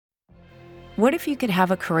What if you could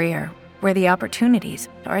have a career where the opportunities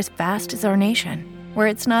are as vast as our nation, where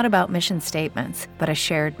it's not about mission statements, but a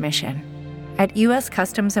shared mission? At U.S.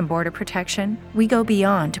 Customs and Border Protection, we go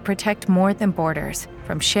beyond to protect more than borders.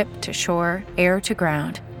 From ship to shore, air to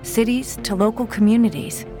ground, cities to local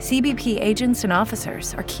communities, CBP agents and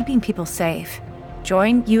officers are keeping people safe.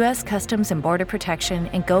 Join U.S. Customs and Border Protection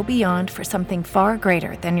and go beyond for something far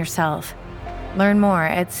greater than yourself. Learn more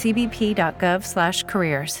at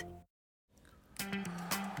cbp.gov/careers.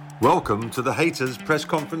 Welcome to the Haters Press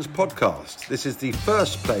Conference podcast. This is the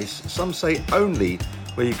first place, some say only,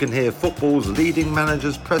 where you can hear football's leading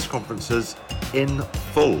managers' press conferences in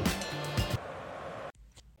full.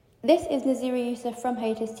 This is Nazira Youssef from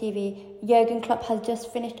Haters TV. Jurgen Klopp has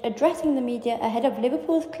just finished addressing the media ahead of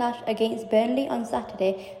Liverpool's clash against Burnley on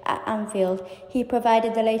Saturday at Anfield. He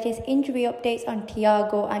provided the latest injury updates on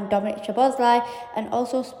Thiago and Dominic Szoboszlai and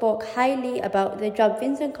also spoke highly about the job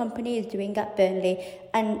Vincent Kompany is doing at Burnley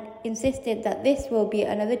and insisted that this will be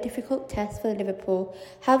another difficult test for Liverpool.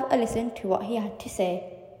 Have a listen to what he had to say.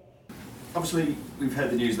 Obviously, we've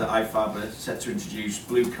heard the news that IFAB are set to introduce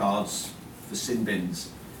blue cards for sin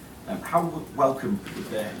bins. How welcome would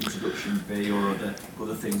their introduction be, or are there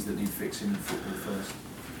other things that need fixing in football first?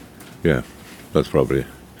 Yeah, that's probably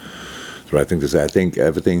the right thing to say. I think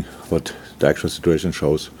everything what the actual situation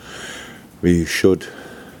shows, we should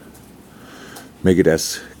make it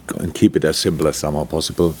and keep it as simple as somehow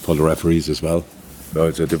possible for the referees as well. No,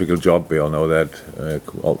 it's a difficult job, we all know that,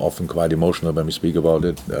 often quite emotional when we speak about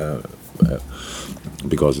it,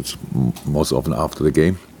 because it's most often after the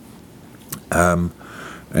game.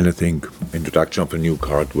 And I think introduction of a new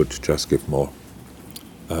card would just give more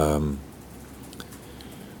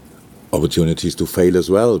opportunities to fail as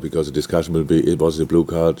well, because the discussion will be, it was a blue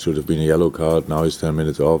card, should have been a yellow card, now it's 10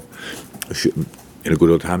 minutes off. In the good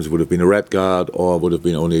old times it would have been a red card, or would have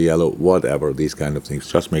been only a yellow, whatever, these kind of things.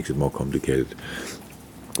 Just makes it more complicated.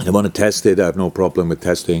 I want to test it, I have no problem with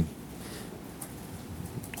testing.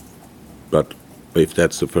 But if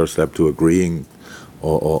that's the first step to agreeing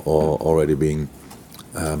or already being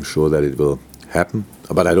sure that it will happen,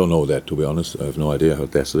 but I don't know that, to be honest. I have no idea. I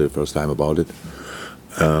tested it the first time about it,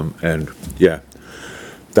 and yeah,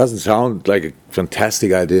 doesn't sound like a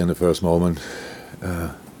fantastic idea in the first moment,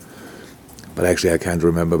 but actually I can't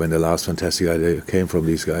remember when the last fantastic idea came from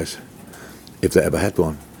these guys, if they ever had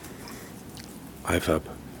one. IFAB.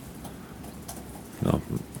 No,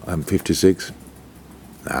 I'm 56.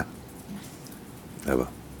 Nah, never.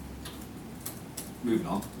 Moving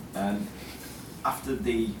on. After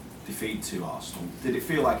the defeat to Arsenal, did it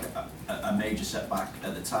feel like a major setback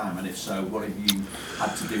at the time? And if so, what have you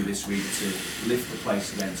had to do this week to lift the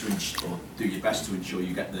place again, or do your best to ensure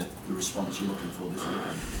you get the response you're looking for this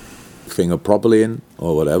weekend? Finger properly in,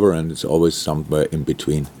 or whatever, and it's always somewhere in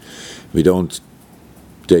between. We don't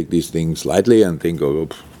take these things lightly and think, oh,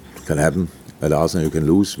 it can happen. At Arsenal, you can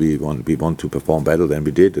lose. We want to perform better than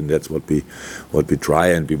we did, and that's what we try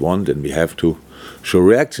and we want, and we have to show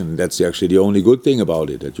reaction. That's actually the only good thing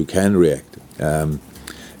about it, that you can react, and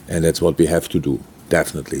that's what we have to do.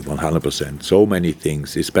 Definitely, 100%. So many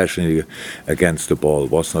things, especially against the ball,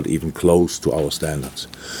 was not even close to our standards.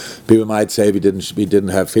 People might say we didn't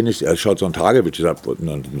have finished shots on target, which is that's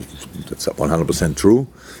 100% true.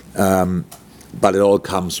 But it all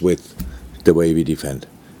comes with the way we defend.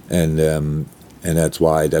 And that's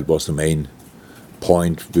why that was the main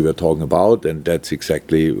point we were talking about, and that's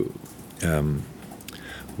exactly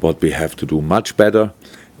what we have to do much better.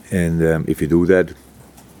 And if we do that,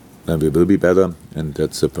 then we will be better, and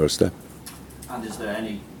that's the first step. And is there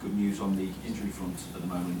any good news on the injury front at the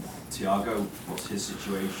moment? Thiago, what's his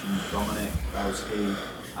situation? Dominic, how's he?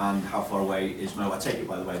 And how far away is Mo? I take it,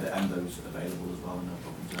 by the way, that Endo's available as well, no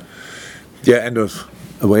problems there. Yeah, Endo's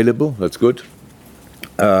available, that's good.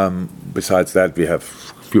 Besides that, we have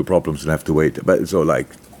a few problems and have to wait. But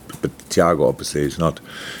Thiago obviously is not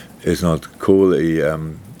cool.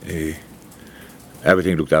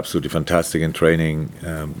 Everything looked absolutely fantastic in training.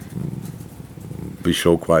 We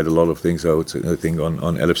show quite a lot of things, I think, on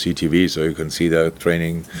LFC TV, so you can see the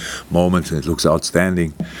training moments, and it looks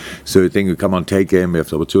outstanding. So I think we come on, take him, we have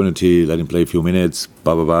the opportunity, let him play a few minutes,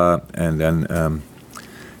 blah blah blah, and then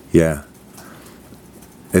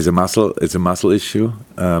it's a muscle issue.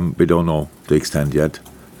 We don't know the extent yet,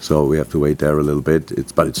 so we have to wait there a little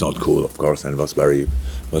bit. But it's not cool, of course, and it was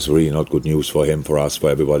really not good news for him, for us, for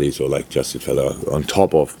everybody. So it fell on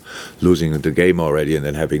top of losing the game already, and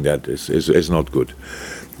then having that is not good.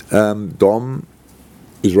 Dom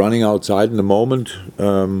is running outside in the moment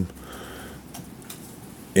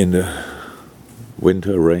in the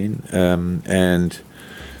winter rain, and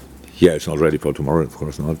Yeah, it's not ready for tomorrow, of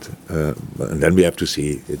course not. And then we have to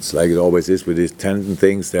see. It's like it always is with these tendon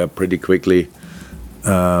things. They're pretty quickly,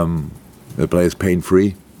 the player's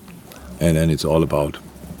pain-free. And then it's all about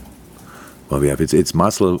what we have. It's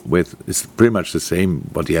muscle with, it's pretty much the same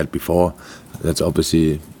what he had before. That's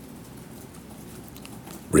obviously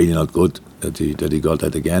really not good that he got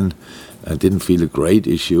that again. I didn't feel a great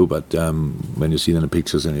issue, but when you see it in the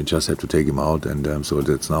pictures, and you just have to take him out, and so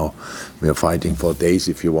that's now we are fighting for days.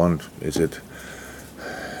 If you want, is it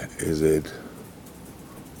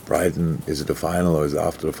Brighton? Is it the final or is it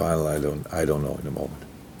after the final? I don't know in the moment.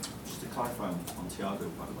 Just to clarify on Thiago,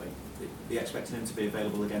 by the way, are you expecting him to be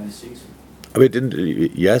available again this season? We didn't,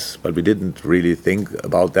 yes, but we didn't really think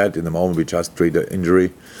about that in the moment. We just treat the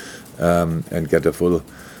injury and get a full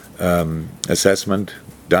assessment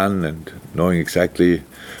done and knowing exactly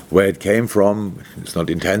where it came from. It's not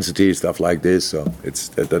intensity, stuff like this. So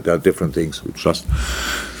there are different things. It's just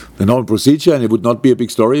the normal procedure, and it would not be a big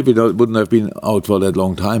story if it wouldn't have been out for that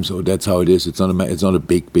long time. So that's how it is. It's not a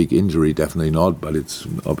big injury, definitely not. But it's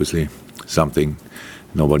obviously something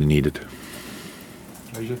nobody needed.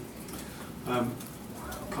 Conor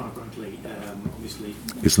Bradley, obviously.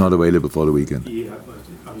 It's not available for the weekend. Yeah,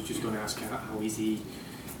 I was just going to ask how is he?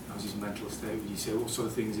 How's his mental state? Would you say what sort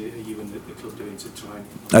of things are you and the club doing to try and?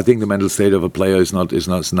 I think the mental state of a player is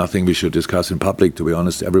nothing we should discuss in public. To be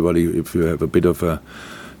honest, everybody, if you have a bit of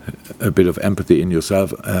empathy in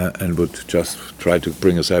yourself and would just try to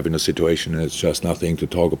bring yourself in a situation, it's just nothing to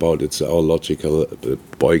talk about. It's all logical. The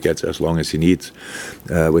boy gets as long as he needs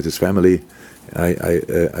with his family.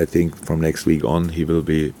 I think from next week on he will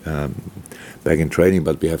be back in training,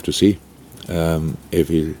 but we have to see if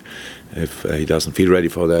he doesn't feel ready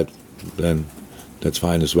for that, then that's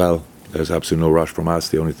fine as well. There's absolutely no rush from us.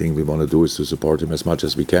 The only thing we want to do is to support him as much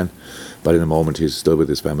as we can. But in the moment, he's still with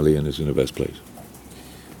his family and is in the best place.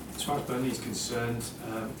 As far as Burnley is concerned,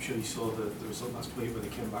 I'm sure you saw the result last week where they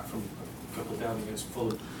came back from a couple down against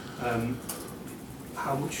Fulham.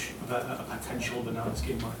 How much of a potential banana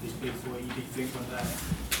skin might this be for you, do you think, when they're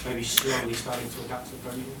maybe slowly starting to adapt to the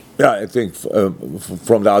Premier League? Yeah, I think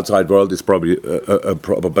from the outside world, it's probably a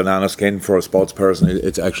proper banana skin for a sports person.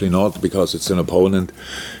 It's actually not, because it's an opponent.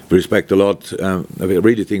 We respect a lot. I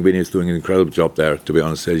really think Vinny is doing an incredible job there, to be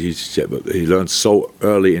honest. He learned so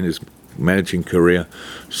early in his managing career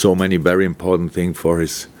so many very important things for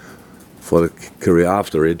the career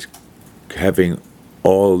after it, having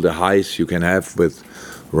all the highs you can have with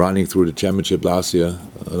running through the championship last year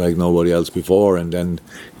like nobody else before, and then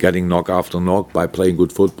getting knock after knock by playing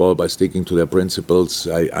good football, by sticking to their principles.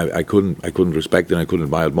 I couldn't respect it, and I couldn't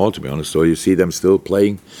admire it more, to be honest. So you see them still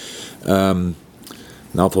playing. Now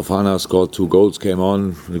Fofana scored 2 goals, came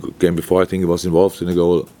on. The game before, I think he was involved in a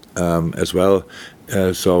goal as well.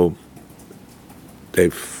 So they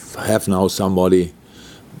have now somebody,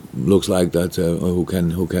 looks like that, who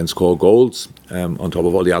can score goals. On top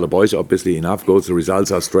of all the other boys, obviously enough goals. The results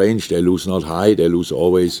are strange. They lose not high. They lose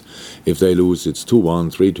always. If they lose, it's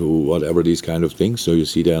 2-1, 3-2, whatever, these kind of things. So you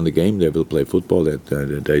see there in the game, they will play football. That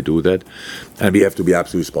they do that, and we have to be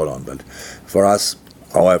absolutely spot on. But for us,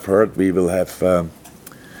 how I've heard, we will have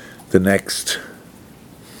the next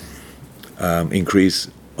increase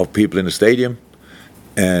of people in the stadium,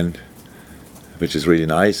 and which is really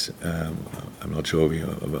nice. I'm not sure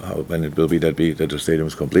when it will be that the stadium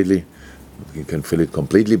is completely. We can fill it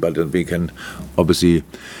completely, but then we can obviously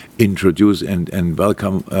introduce and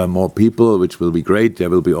welcome more people, which will be great. There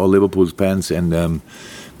will be all Liverpool fans, and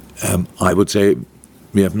I would say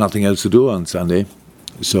we have nothing else to do on Sunday.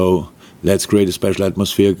 So let's create a special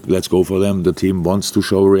atmosphere. Let's go for them. The team wants to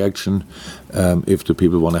show a reaction. If the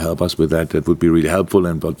people want to help us with that, that would be really helpful.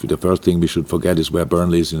 And but the first thing we should forget is where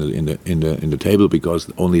Burnley is in the table, because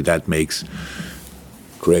only that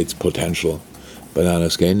creates potential. Banana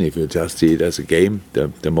skin, if you just see it as a game,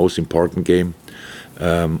 the most important game,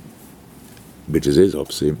 which it is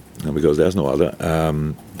obviously, because there's no other,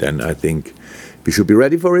 then I think we should be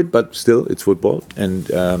ready for it, but still, it's football, and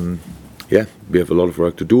we have a lot of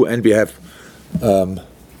work to do, and we have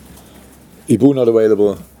Ibu not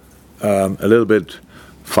available, a little bit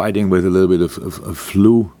fighting with a little bit of a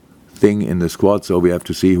flu thing in the squad, so we have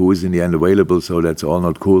to see who is in the end available, so that's all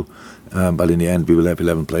not cool, but in the end we will have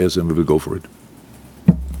 11 players and we will go for it.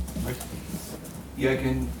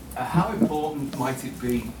 Jürgen, how important might it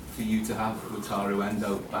be for you to have Wataru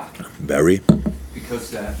Endo back? Very.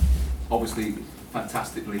 Because obviously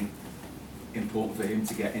fantastically important for him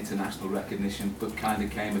to get international recognition, but kind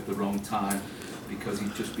of came at the wrong time because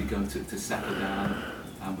he'd just begun to settle down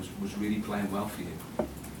and was really playing well for you.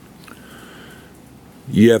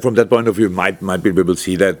 Yeah, from that point of view, might be we will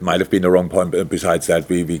see that. Might have been the wrong point. But besides that,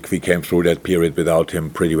 we came through that period without him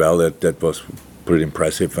pretty well. That was pretty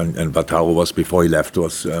impressive. And Thiago was, before he left,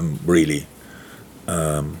 was really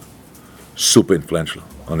super influential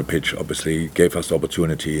on the pitch. Obviously, he gave us the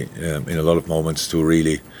opportunity in a lot of moments to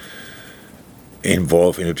really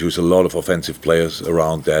introduce a lot of offensive players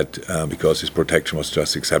around that because his protection was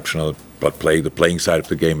just exceptional. But the playing side of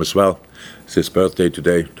the game as well. It's his birthday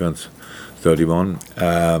today, turns 31.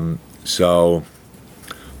 So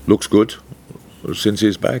looks good since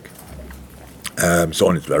he's back.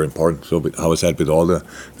 So it's very important. So how I said, with all the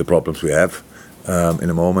problems we have in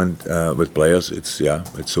a moment with players, it's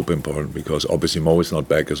super important because obviously Mo is not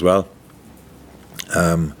back as well,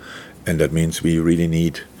 and that means we really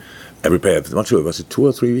need every player. I'm not sure, was it 2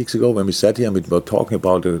 or 3 weeks ago when we sat here and we were talking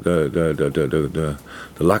about the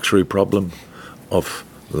luxury problem of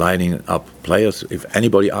lining up players. If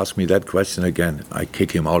anybody asks me that question again, I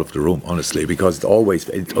kick him out of the room, honestly, because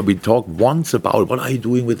we talk once about what are you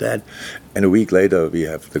doing with that, and a week later we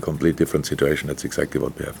have the complete different situation. That's exactly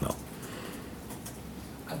what we have now.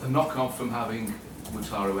 And the knock-on from having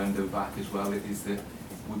Wataru Endo back as well is that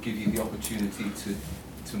we'll give you the opportunity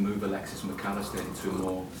to move Alexis McAllister into a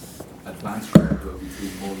more advanced role where we've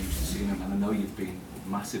been more used to seeing him. And I know you've been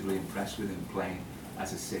massively impressed with him playing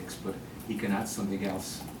as a 6, but he can add something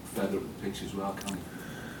else further up the pitch as well, can't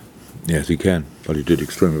he? Yes, he can, but he did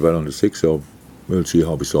extremely well on the 6, so we'll see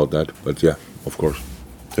how we sort that. But yeah, of course,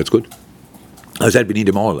 that's good. I said we need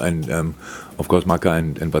them all, and of course Maka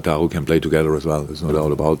and Wataru can play together as well. There's no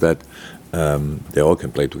doubt about that. They all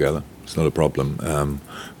can play together. It's not a problem.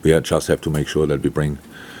 We just have to make sure that we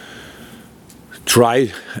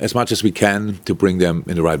try as much as we can to bring them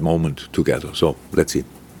in the right moment together. So let's see.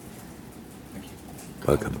 Thank you.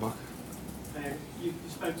 Welcome. You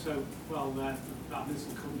spoke so well there about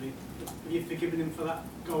Vincent Kompany. Have you forgiven him for that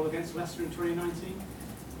goal against Leicester in 2019?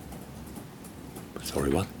 Sorry,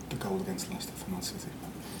 what? The goal against Leicester for Man City.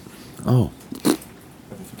 Oh. Have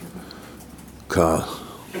you forgiven him? Carl.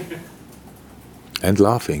 And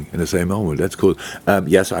laughing in the same moment. That's cool.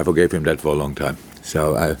 Yes, I forgave him that for a long time.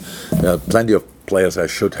 So there are plenty of players I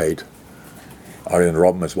should hate. Arjen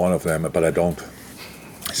Robben is one of them, but I don't.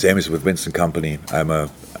 Same as with Vincent Kompany.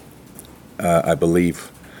 I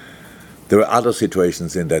believe there were other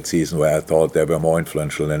situations in that season where I thought they were more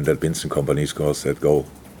influential than that Vincent Kompany scores that goal.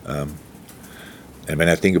 And when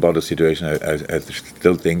I think about the situation, I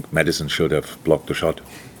still think Madison should have blocked the shot.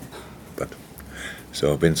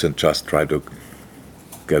 So Vincent just tried to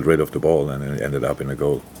get rid of the ball and it ended up in a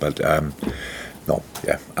goal. But no,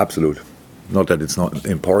 yeah, absolute. Not that it's not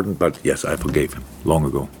important, but yes, I forgave him long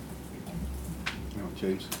ago. No,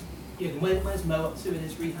 James. Yeah, where's Mo up to in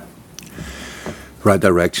his rehab? Right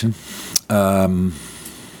direction.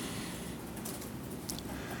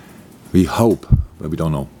 We hope, but we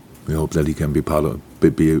don't know. We hope that he can be part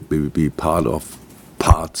of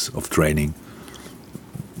parts of training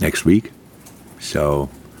next week. So,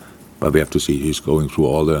 but we have to see. He's going through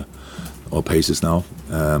all paces now,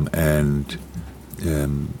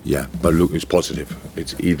 yeah. But look, it's positive.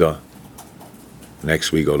 It's either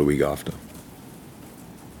next week or the week after.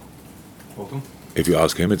 Well done. If you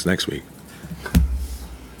ask him, it's next week.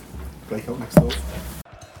 Break up next door.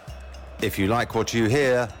 If you like what you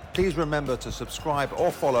hear, please remember to subscribe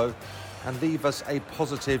or follow and leave us a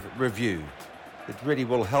positive review. It really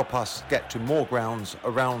will help us get to more grounds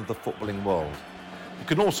around the footballing world. You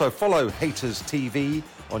can also follow Haters TV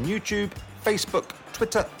on YouTube, Facebook,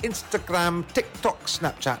 Twitter, Instagram, TikTok,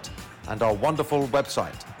 Snapchat, and our wonderful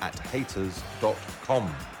website at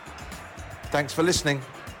haters.com. Thanks for listening.